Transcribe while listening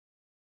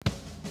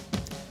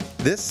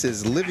This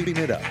is Living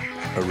It Up,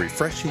 a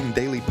refreshing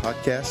daily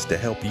podcast to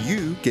help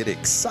you get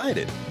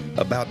excited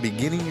about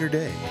beginning your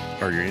day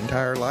or your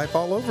entire life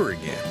all over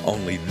again.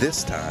 Only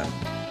this time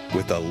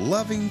with a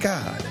loving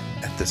God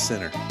at the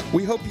center.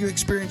 We hope you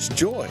experience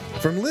joy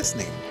from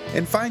listening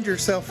and find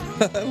yourself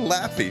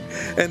laughing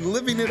and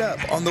living it up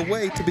on the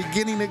way to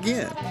beginning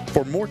again.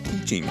 For more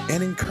teaching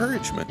and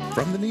encouragement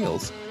from the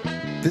Neils,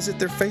 visit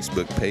their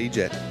Facebook page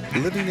at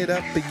Living It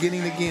Up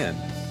Beginning Again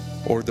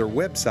or their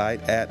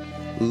website at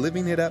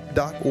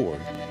livingitup.org.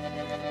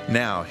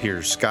 Now,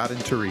 here's Scott and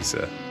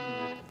Teresa.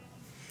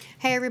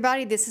 Hey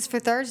everybody, this is for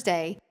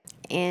Thursday.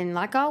 And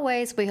like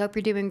always, we hope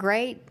you're doing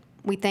great.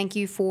 We thank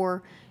you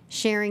for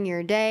sharing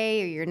your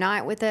day or your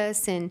night with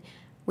us, and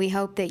we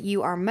hope that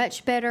you are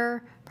much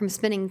better from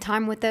spending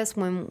time with us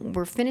when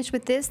we're finished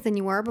with this than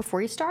you were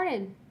before you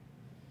started.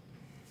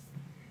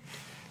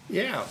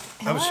 Yeah,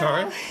 I'm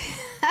sorry.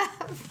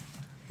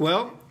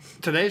 Well,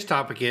 today's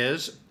topic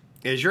is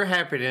your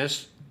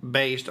happiness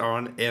based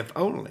on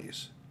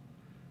if-onlys?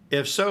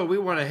 If so, we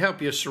want to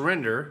help you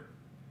surrender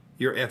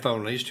your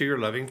if-onlys to your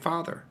loving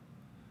Father.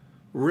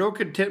 Real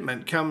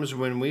contentment comes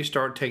when we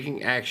start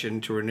taking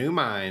action to renew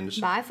minds.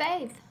 By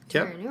faith.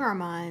 To renew our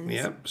minds.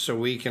 Yep, so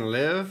we can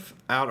live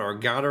out our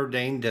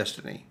God-ordained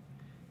destiny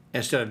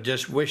instead of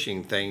just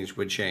wishing things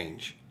would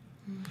change.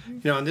 Mm-hmm.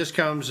 You know, and this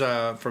comes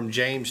from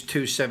James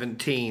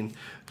 2:17.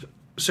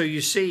 So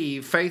you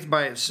see, faith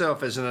by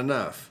itself isn't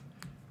enough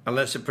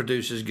unless it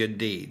produces good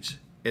deeds.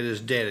 It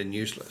is dead and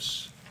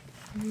useless.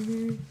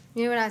 Mm-hmm.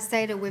 You know what I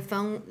say to if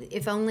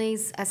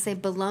onlys? I say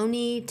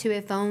baloney to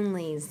if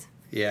onlys.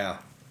 Yeah.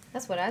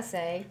 That's what I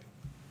say.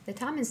 The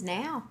time is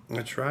now.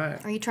 That's right.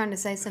 Are you trying to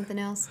say something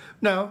else?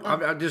 No, oh.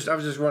 I was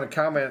just going to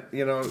comment.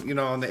 You know,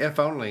 on the if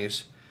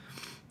onlys.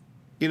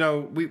 You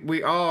know,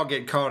 we all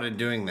get caught in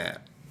doing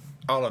that.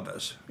 All of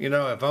us. You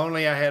know, if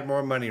only I had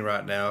more money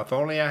right now. If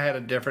only I had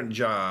a different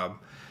job.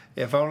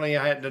 If only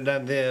I hadn't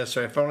done this.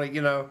 Or if only,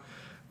 you know,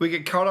 we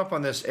get caught up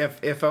on this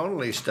if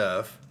only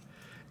stuff,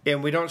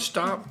 and we don't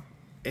stop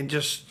and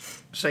just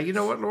say, you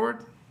know what,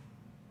 Lord?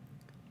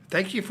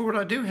 Thank you for what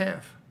I do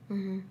have.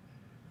 Mm-hmm.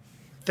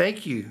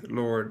 Thank you,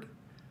 Lord,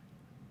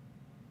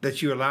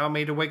 that you allow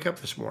me to wake up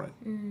this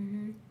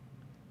morning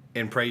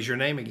and praise your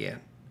name again.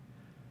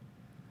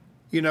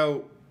 You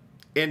know,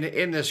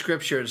 in the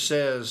scripture it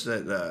says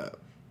that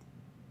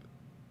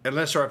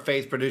unless our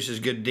faith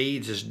produces good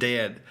deeds, it's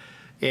dead.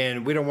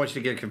 And we don't want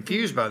you to get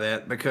confused by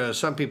that, because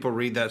some people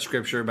read that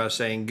scripture by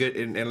saying, "Good,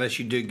 unless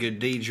you do good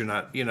deeds, you're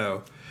not, you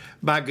know,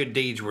 by good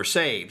deeds we're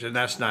saved." And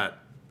that's not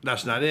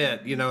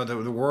it. You know,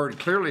 the word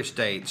clearly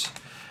states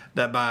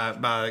that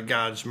by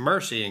God's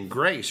mercy and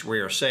grace we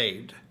are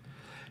saved.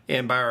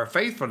 And by our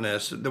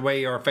faithfulness, the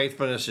way our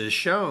faithfulness is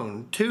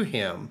shown to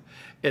Him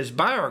is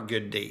by our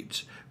good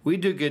deeds. We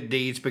do good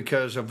deeds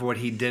because of what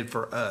He did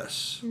for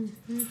us.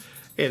 Mm-hmm.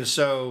 And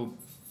so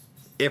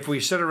if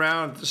we sit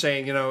around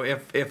saying, you know,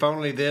 if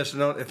only this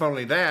and if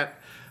only that,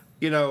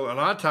 you know, a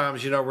lot of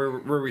times, you know, we're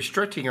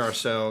restricting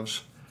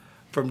ourselves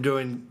from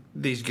doing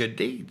these good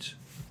deeds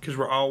because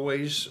we're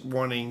always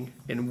wanting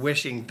and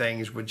wishing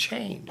things would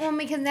change. Well,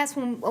 because that's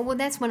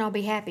when I'll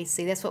be happy.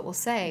 See, that's what we'll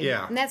say.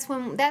 Yeah. And that's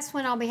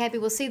when I'll be happy.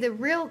 Well, see, the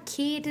real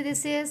key to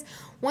this is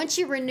once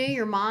you renew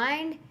your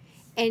mind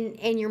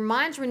and your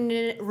mind's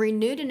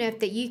renewed enough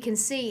that you can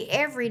see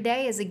every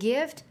day as a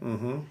gift.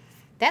 Mm-hmm.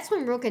 That's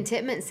when real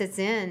contentment sits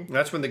in.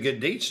 That's when the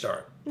good deeds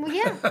start. Well,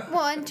 yeah.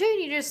 Well, and two,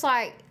 you're just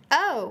like,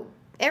 oh,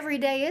 every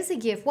day is a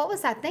gift. What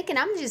was I thinking?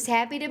 I'm just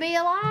happy to be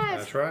alive.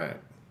 That's right.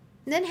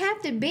 It doesn't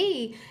have to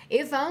be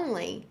if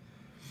only.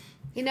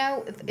 You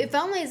know, if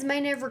onlys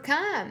may never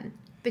come.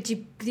 But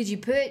did you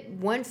put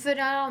one foot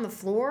out on the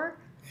floor?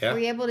 Yeah. Were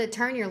you able to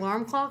turn your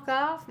alarm clock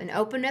off and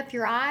open up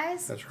your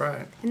eyes? That's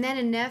right. Isn't that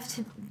enough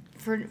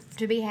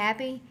to be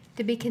happy,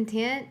 to be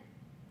content?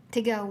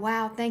 To go,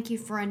 wow, thank you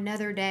for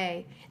another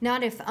day.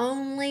 Not if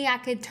only I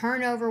could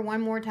turn over one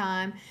more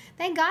time.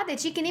 Thank God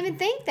that you can even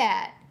think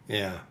that.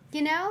 Yeah.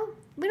 You know,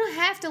 we don't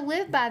have to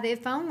live by the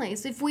if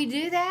onlys. If we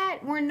do that,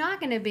 we're not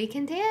going to be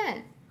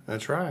content.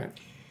 That's right.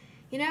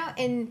 You know,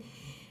 and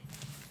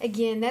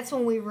again, that's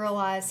when we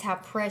realize how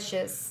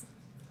precious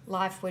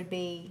life would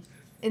be.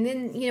 And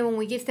then, you know, when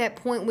we get to that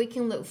point, we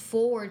can look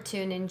forward to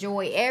and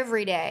enjoy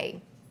every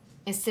day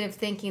instead of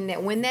thinking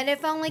that when that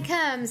if only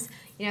comes,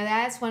 you know,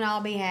 that's when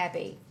I'll be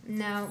happy.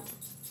 No,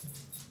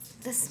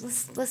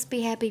 let's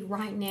be happy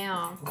right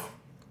now,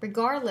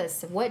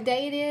 regardless of what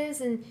day it is,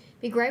 and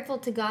be grateful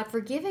to God for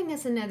giving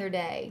us another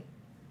day.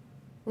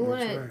 We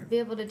want to be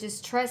able to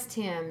just trust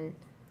Him,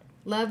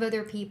 love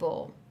other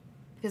people,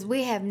 because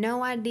we have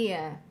no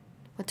idea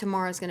what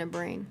tomorrow's going to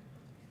bring.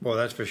 Well,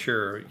 that's for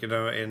sure. You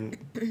know, and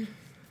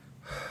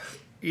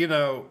you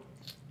know,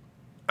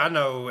 I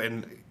know,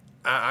 and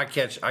I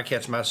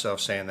catch myself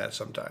saying that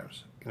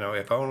sometimes. You know,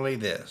 if only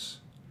this.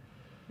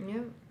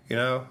 Yeah. You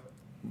know,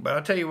 but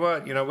I tell you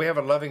what, you know, we have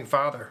a loving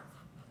Father,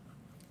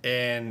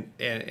 and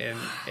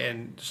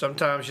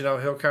sometimes, you know,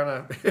 he'll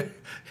kind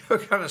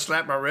of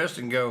slap my wrist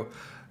and go,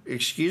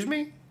 "Excuse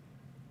me."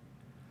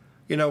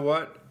 You know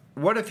what?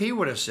 What if He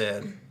would have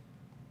said,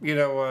 "You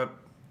know what?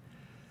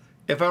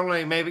 If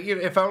only maybe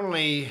if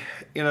only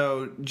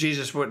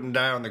Jesus wouldn't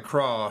die on the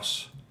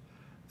cross,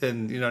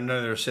 then none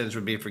of their sins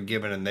would be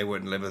forgiven and they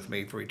wouldn't live with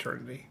me for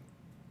eternity.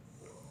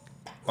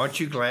 Aren't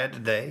you glad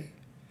today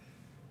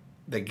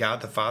that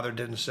God the Father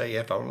didn't say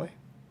if only?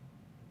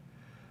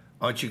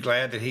 Aren't you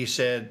glad that He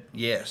said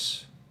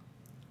yes?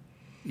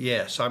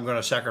 Yes, I'm going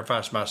to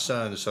sacrifice my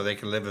sons so they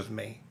can live with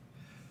me.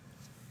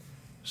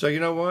 So you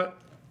know what?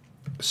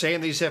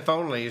 Saying these if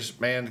onlys,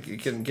 man,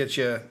 it can get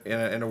you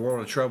in a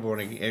world of trouble,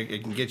 and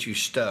it can get you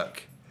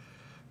stuck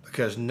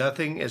because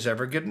nothing is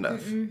ever good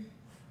enough. And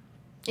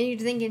you're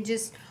thinking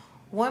just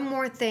one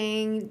more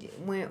thing,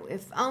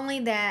 if only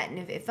that,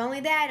 and if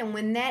only that, and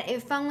when that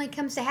if only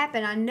comes to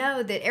happen, I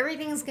know that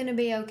everything's going to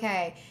be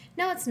okay.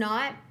 No, it's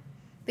not.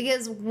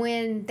 Because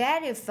when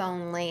that if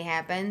only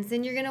happens,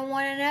 then you're going to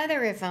want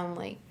another if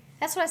only.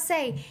 That's what I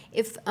say.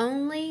 If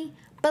only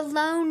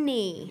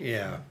baloney.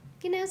 Yeah.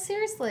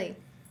 Seriously.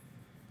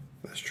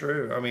 That's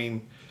true. I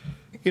mean,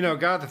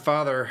 God the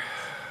Father.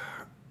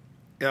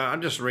 Yeah,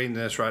 I'm just reading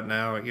this right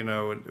now.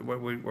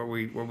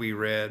 What we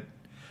read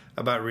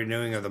about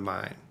renewing of the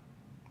mind.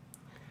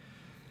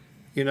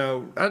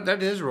 That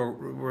is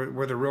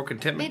where the real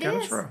contentment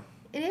comes from.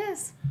 It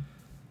is.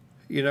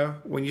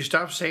 When you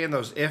stop saying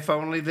those if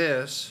only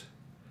this,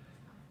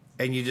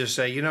 and you just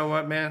say, you know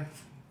what, man,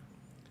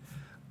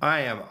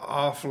 I am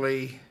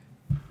awfully,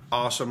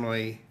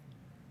 awesomely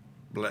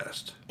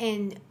blessed.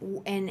 And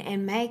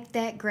make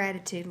that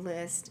gratitude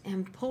list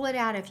and pull it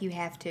out if you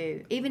have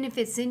to. Even if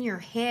it's in your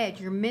head,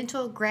 your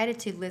mental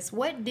gratitude list.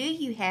 What do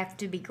you have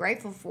to be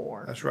grateful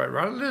for? That's right.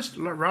 Write a list.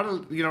 Write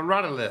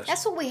a list.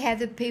 That's what we have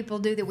the people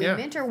do that we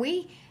mentor.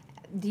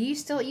 You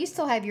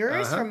still have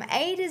yours from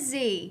A to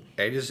Z.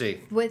 A to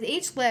Z. With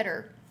each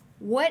letter.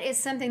 What is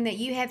something that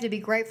you have to be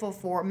grateful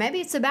for? Maybe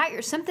it's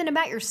something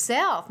about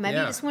yourself. Maybe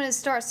you just want to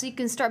start so you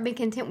can start being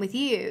content with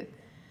you.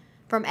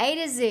 From A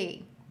to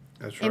Z.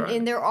 That's right.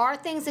 And there are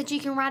things that you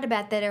can write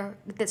about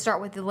that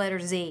start with the letter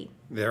Z.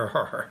 There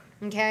are.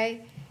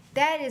 Okay?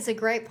 That is a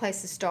great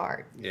place to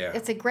start. Yeah.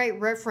 It's a great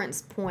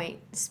reference point,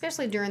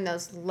 especially during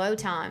those low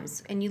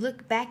times. And you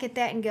look back at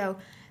that and go,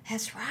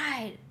 that's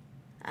right.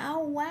 Oh,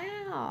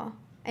 wow.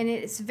 And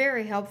it's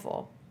very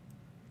helpful.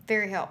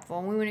 Very helpful.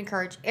 And we would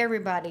encourage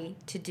everybody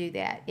to do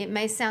that. It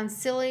may sound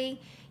silly.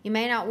 You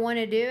may not want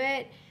to do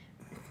it.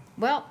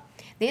 Well,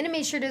 the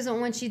enemy sure doesn't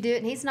want you to do it,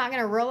 and he's not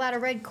going to roll out a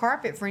red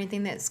carpet for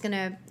anything that's going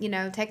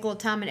to, take a little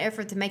time and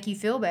effort to make you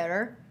feel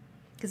better.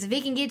 Because if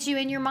he can get you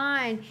in your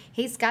mind,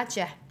 he's got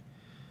you.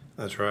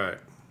 That's right.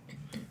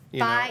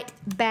 Fight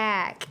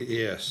back.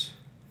 Yes.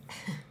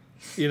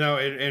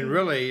 And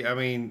really, I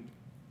mean,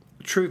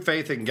 true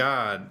faith in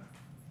God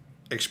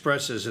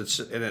expresses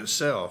in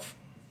itself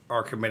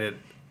our committed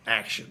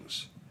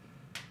actions.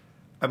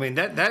 I mean,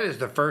 that is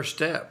the first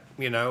step,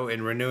 in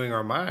renewing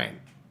our mind,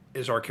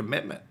 is our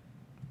commitment.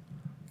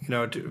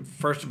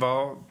 First of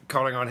all,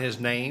 calling on His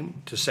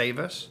name to save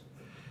us,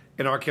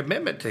 and our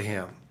commitment to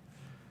Him.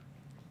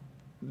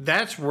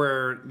 That's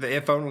where the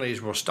if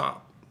onlys will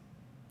stop.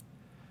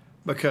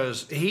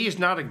 Because He's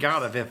not a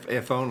God of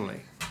if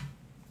only.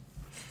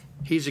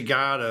 He's a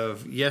God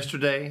of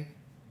yesterday,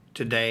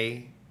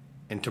 today,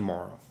 and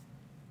tomorrow.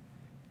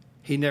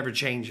 He never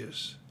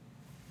changes.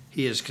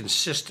 He is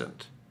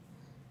consistent.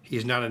 He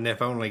is not an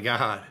if only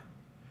God.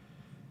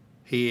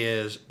 He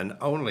is an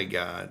only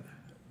God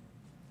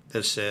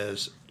that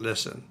says,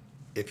 listen,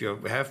 if you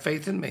have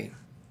faith in me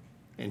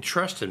and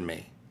trust in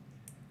me,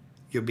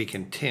 you'll be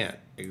content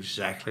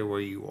exactly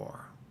where you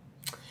are.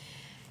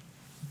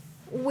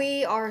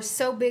 We are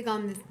so big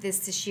on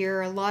this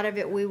year. A lot of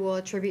it we will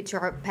attribute to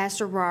our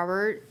Pastor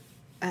Robert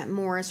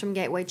Morris from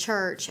Gateway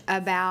Church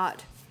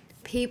about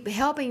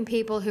helping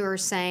people who are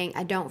saying,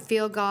 I don't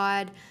feel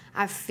God.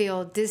 I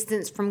feel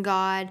distance from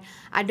God.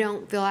 I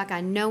don't feel like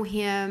I know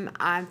Him.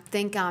 I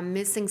think I'm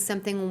missing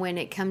something when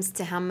it comes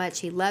to how much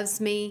He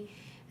loves me.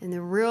 And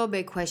the real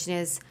big question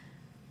is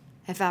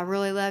if I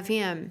really love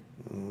Him.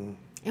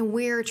 And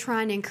we're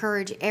trying to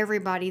encourage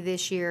everybody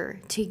this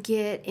year to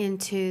get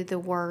into the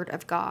Word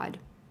of God.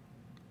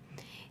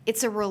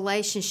 It's a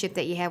relationship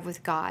that you have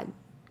with God.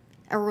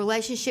 A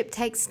relationship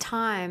takes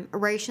time. A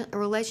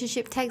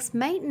relationship takes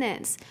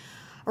maintenance.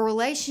 A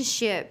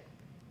relationship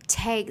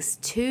takes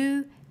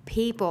two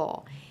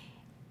people.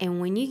 And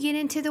when you get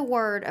into the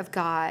Word of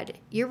God,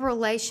 your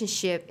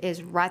relationship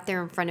is right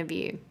there in front of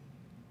you.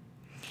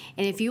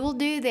 And if you will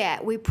do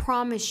that, we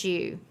promise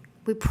you,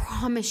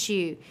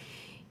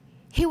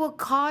 He will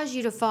cause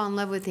you to fall in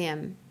love with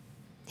Him.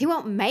 He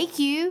won't make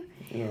you.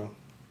 Yeah.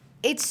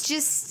 It's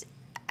just,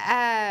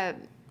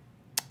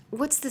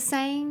 what's the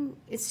saying?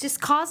 It's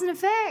just cause and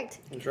effect.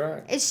 That's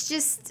right. It's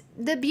just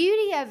the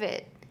beauty of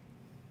it.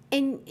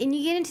 And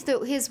you get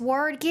into His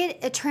Word, get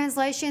a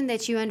translation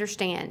that you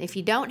understand. If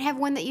you don't have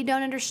one that you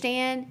don't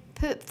understand,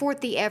 put forth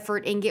the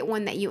effort and get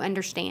one that you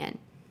understand.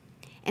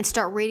 And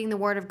start reading the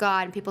Word of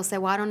God. And people say,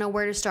 well, I don't know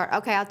where to start.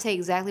 Okay, I'll tell you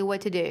exactly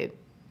what to do.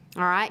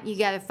 All right? You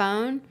got a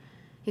phone?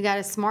 You got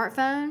a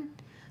smartphone?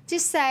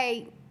 Just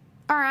say,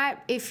 all right,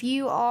 if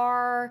you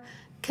are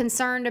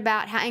concerned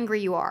about how angry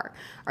you are,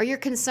 or you're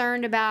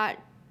concerned about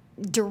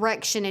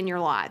direction in your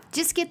life.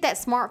 Just get that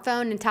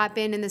smartphone and type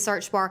in the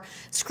search bar,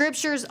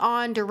 scriptures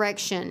on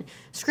direction,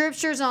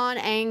 scriptures on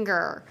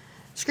anger,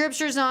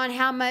 scriptures on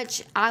how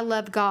much I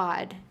love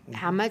God,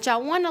 how much I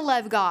want to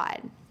love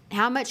God,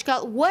 how much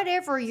God,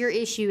 whatever your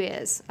issue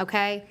is,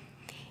 okay?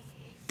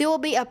 There will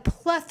be a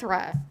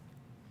plethora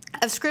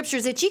of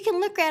scriptures that you can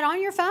look at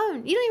on your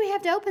phone. You don't even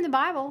have to open the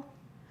Bible.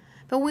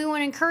 But we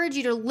want to encourage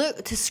you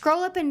to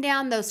scroll up and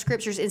down those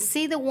scriptures and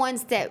see the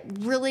ones that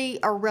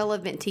really are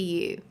relevant to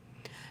you.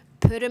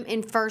 Put them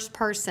in first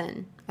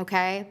person,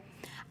 okay?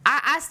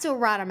 I still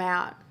write them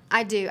out.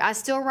 I do. I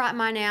still write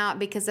mine out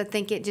because I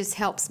think it just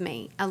helps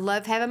me. I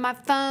love having my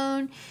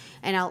phone,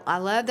 and I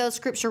love those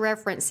scripture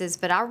references,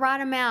 but I write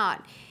them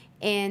out,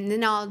 and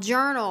then I'll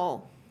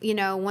journal.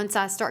 Once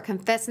I start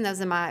confessing those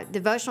in my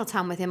devotional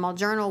time with him, I'll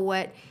journal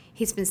what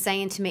he's been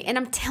saying to me. And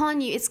I'm telling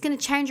you, it's going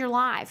to change your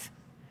life.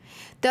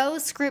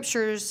 Those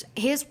scriptures,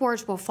 his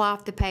words will fly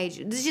off the page.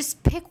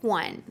 Just pick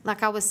one,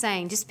 like I was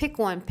saying. Just pick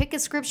one. Pick a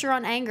scripture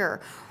on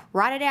anger.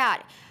 Write it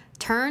out.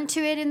 Turn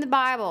to it in the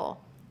Bible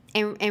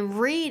and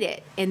read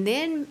it. And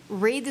then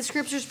read the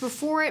scriptures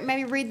before it.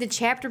 Maybe read the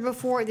chapter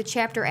before it, the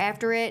chapter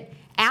after it,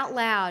 out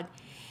loud.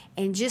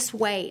 And just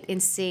wait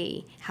and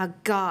see how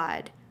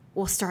God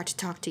will start to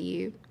talk to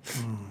you.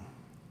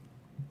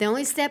 The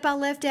only step I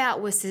left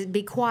out was to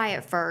be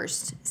quiet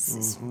first.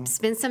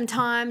 Spend some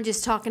time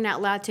just talking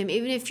out loud to him.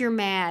 Even if you're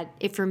mad.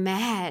 If you're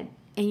mad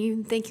and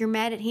you think you're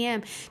mad at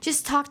him,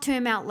 just talk to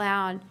him out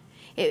loud.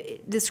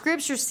 The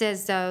scripture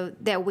says, though,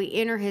 that we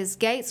enter his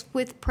gates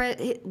with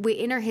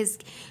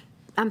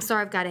I'm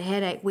sorry, I've got a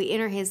headache. We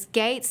enter his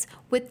gates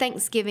with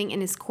thanksgiving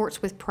and his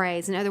courts with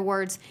praise. In other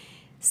words,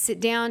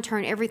 sit down,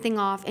 turn everything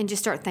off, and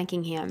just start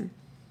thanking him.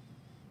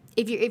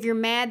 If you're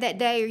mad that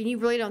day or you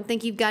really don't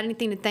think you've got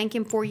anything to thank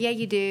him for, yeah,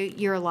 you do.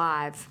 You're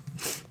alive.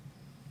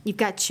 You've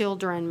got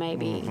children,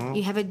 maybe.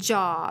 You have a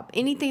job.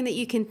 Anything that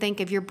you can think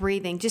of, you're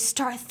breathing. Just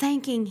start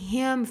thanking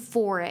him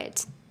for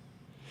it.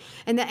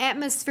 And the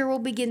atmosphere will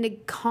begin to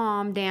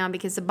calm down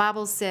because the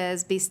Bible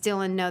says, be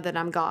still and know that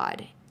I'm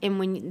God. And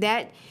when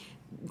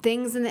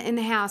things in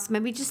the house,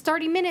 maybe just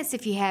 30 minutes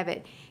if you have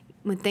it.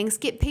 When things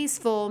get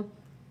peaceful,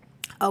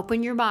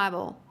 open your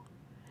Bible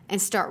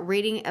and start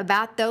reading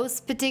about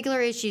those particular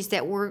issues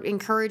that we're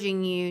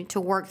encouraging you to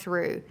work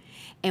through,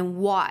 and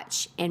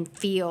watch and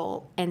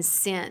feel and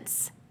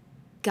sense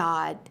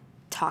God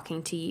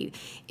talking to you.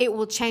 It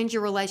will change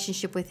your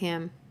relationship with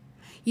him.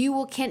 You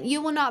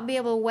will not be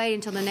able to wait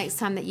until the next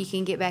time that you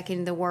can get back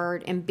into the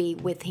Word and be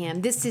with him.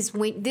 This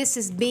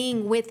is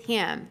being with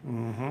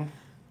him.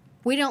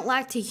 We don't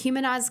like to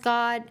humanize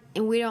God,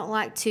 and we don't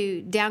like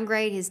to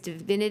downgrade his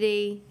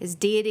divinity, his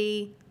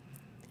deity.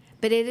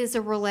 But it is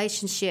a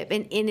relationship,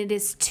 and it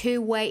is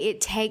two-way.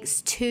 It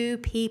takes two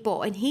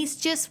people, and he's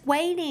just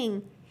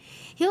waiting.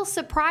 He'll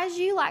surprise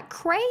you like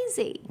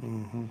crazy.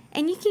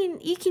 And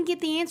you can get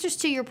the answers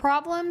to your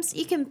problems.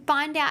 You can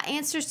find out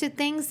answers to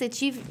things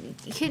that you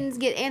couldn't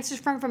get answers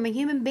from a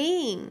human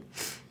being.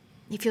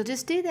 If you'll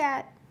just do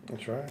that.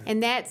 That's right.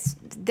 And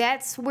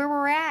that's where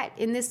we're at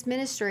in this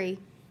ministry.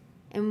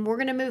 And we're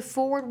going to move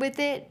forward with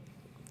it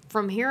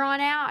from here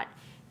on out.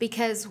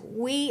 Because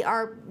we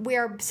are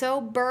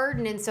so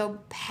burdened and so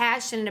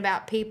passionate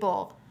about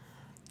people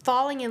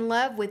falling in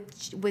love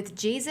with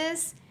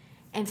Jesus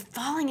and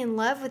falling in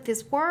love with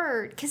his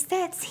word, because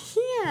that's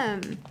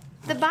him.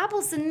 The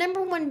Bible's the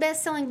 #1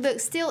 best-selling book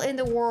still in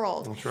the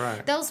world. That's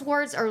right. Those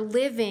words are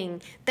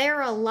living. They're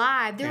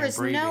alive. There is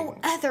breathing. no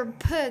other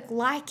book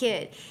like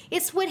it.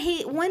 It's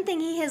one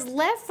thing he has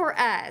left for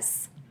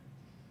us.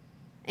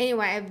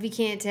 Anyway, if you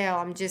can't tell,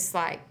 I'm just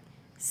like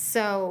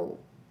so...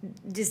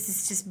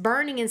 it's just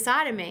burning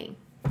inside of me.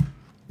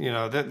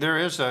 There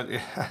is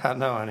I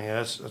know, honey,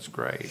 that's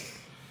great.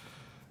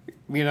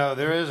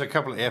 There is a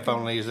couple of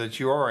if-onlys that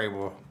you are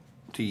able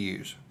to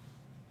use.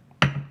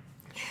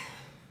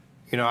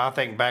 I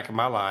think back in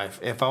my life,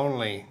 if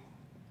only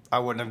I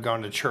wouldn't have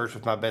gone to church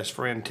with my best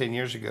friend 10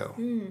 years ago.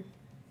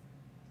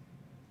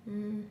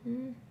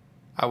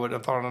 I would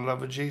have fallen in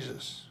love with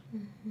Jesus.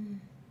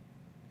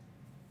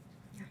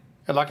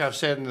 And like I've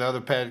said in the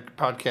other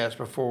podcast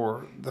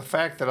before, the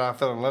fact that I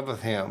fell in love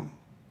with him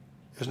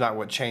is not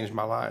what changed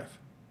my life.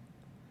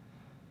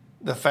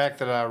 The fact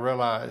that I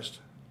realized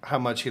how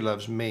much he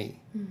loves me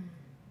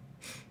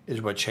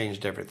is what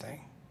changed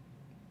everything.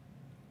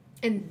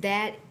 And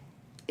that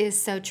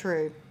is so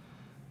true.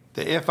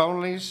 The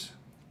if-onlys,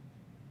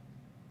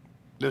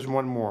 there's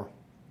one more.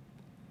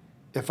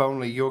 If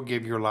only you'll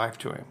give your life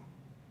to him,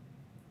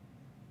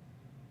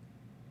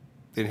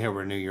 then he'll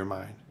renew your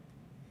mind.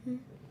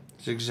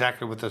 It's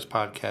exactly what this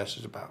podcast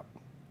is about.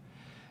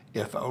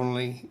 If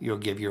only you'll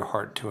give your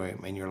heart to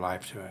him and your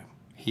life to him,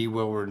 he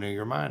will renew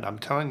your mind. I'm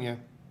telling you.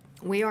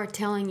 We are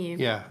telling you.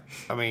 Yeah.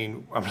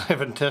 I'm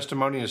living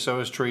testimony, and so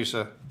is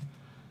Teresa.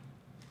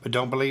 But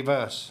don't believe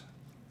us.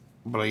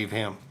 Believe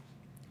him.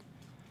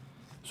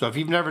 So if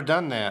you've never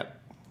done that,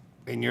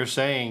 and you're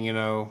saying, if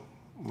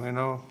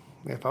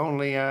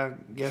only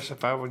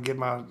if I would give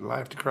my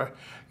life to Christ.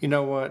 You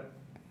know what?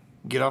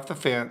 Get off the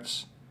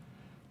fence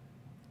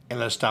And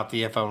let's stop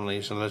the if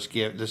onlys and let's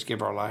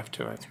give our life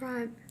to Him. That's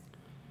right.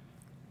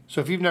 So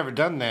if you've never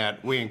done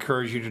that, we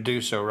encourage you to do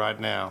so right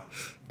now.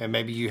 And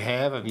maybe you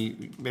have,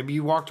 and maybe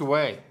you walked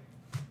away.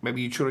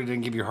 Maybe you truly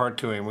didn't give your heart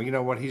to Him. Well, you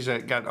know what? He's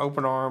got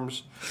open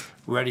arms,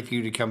 ready for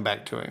you to come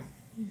back to Him.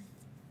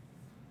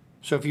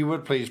 So if you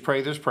would please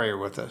pray this prayer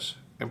with us,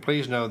 and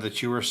please know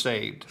that you are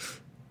saved.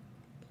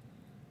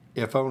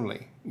 If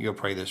only you'll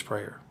pray this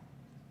prayer.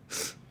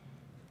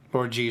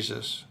 Lord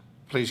Jesus,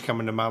 please come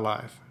into my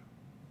life.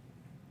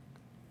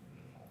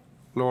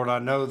 Lord, I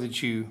know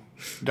that you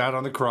died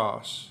on the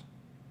cross,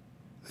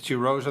 that you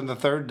rose on the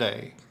third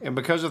day, and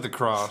because of the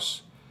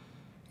cross,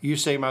 you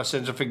say my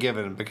sins are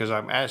forgiven, because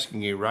I'm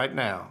asking you right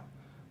now,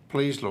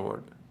 please,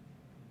 Lord,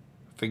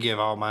 forgive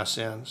all my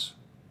sins.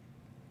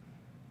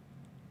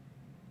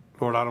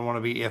 Lord, I don't want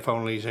to be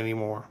if-onlys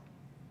anymore.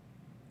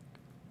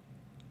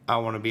 I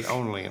want to be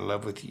only in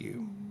love with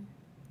you.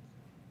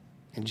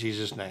 In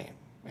Jesus' name,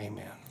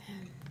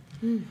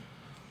 amen.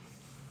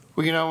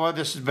 Well, you know what?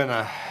 This has been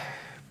a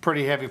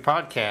pretty heavy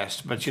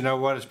podcast, but you know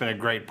what? It's been a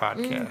great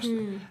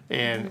podcast,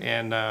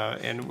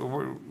 and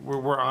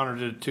we're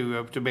honored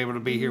to be able to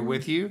be here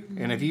with you.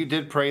 And if you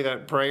did pray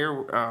that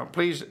prayer,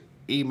 please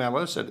email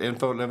us at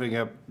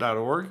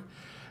info@livingup.org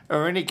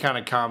or any kind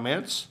of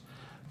comments.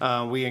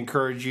 We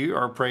encourage you,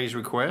 our praise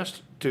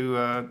request,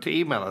 to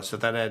email us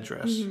at that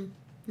address,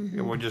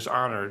 and we're just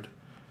honored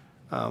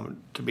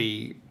to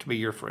be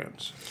your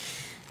friends.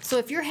 So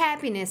if your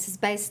happiness is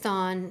based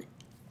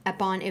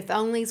upon if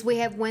onlys, we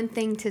have one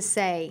thing to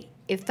say.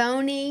 If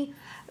only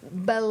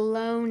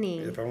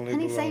baloney. If only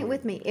Honey, say it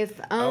with me.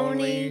 If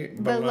only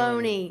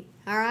baloney.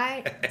 All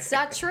right? It's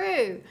not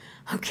true.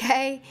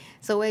 Okay?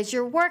 So as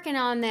you're working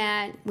on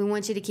that, we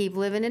want you to keep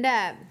living it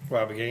up.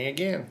 While beginning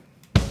again.